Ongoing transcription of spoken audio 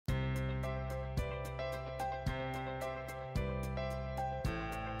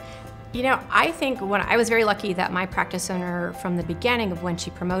You know, I think when I was very lucky that my practice owner from the beginning of when she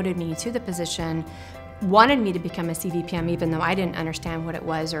promoted me to the position wanted me to become a CVPM even though I didn't understand what it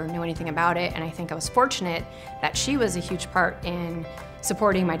was or know anything about it. And I think I was fortunate that she was a huge part in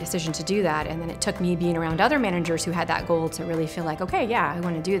supporting my decision to do that. And then it took me being around other managers who had that goal to really feel like, okay, yeah, I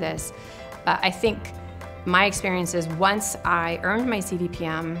want to do this. But I think my experience is once I earned my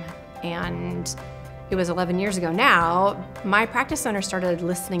CVPM, and it was 11 years ago now, my practice owner started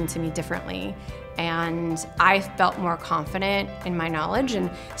listening to me differently, and I felt more confident in my knowledge.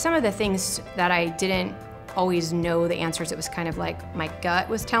 And some of the things that I didn't always know the answers, it was kind of like my gut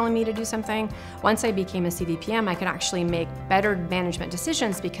was telling me to do something. Once I became a CVPM, I could actually make better management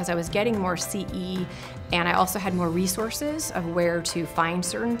decisions because I was getting more CE, and I also had more resources of where to find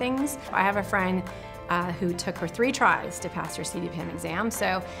certain things. I have a friend who took her 3 tries to pass her CVPM exam.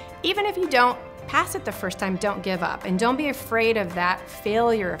 So even if you don't pass it the first time, don't give up. And don't be afraid of that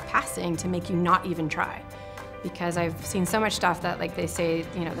failure of passing to make you not even try. Because I've seen so much stuff that, like they say,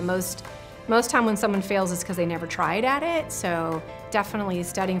 you know, the most time when someone fails is because they never tried at it. So definitely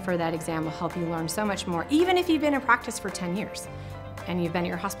studying for that exam will help you learn so much more. Even if you've been in practice for 10 years and you've been at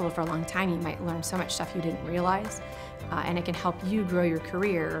your hospital for a long time, you might learn so much stuff you didn't realize. And it can help you grow your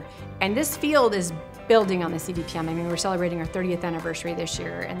career. And this field is building on the CVPM. I mean, we're celebrating our 30th anniversary this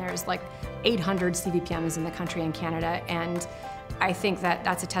year, and there's like 800 CVPMs in the country and Canada. And I think that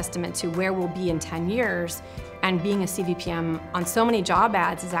that's a testament to where we'll be in 10 years. And being a CVPM on so many job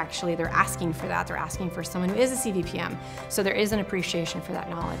ads is actually, they're asking for that. They're asking for someone who is a CVPM. So there is an appreciation for that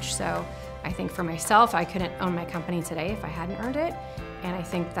knowledge. So I think for myself, I couldn't own my company today if I hadn't earned it. And I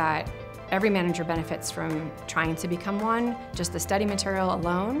think that every manager benefits from trying to become one, just the study material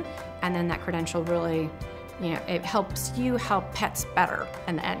alone, and then that credential really, you know, it helps you help pets better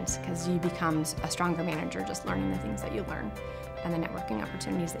in the end, because you become a stronger manager just learning the things that you learn and the networking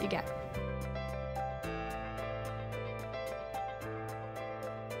opportunities that you get.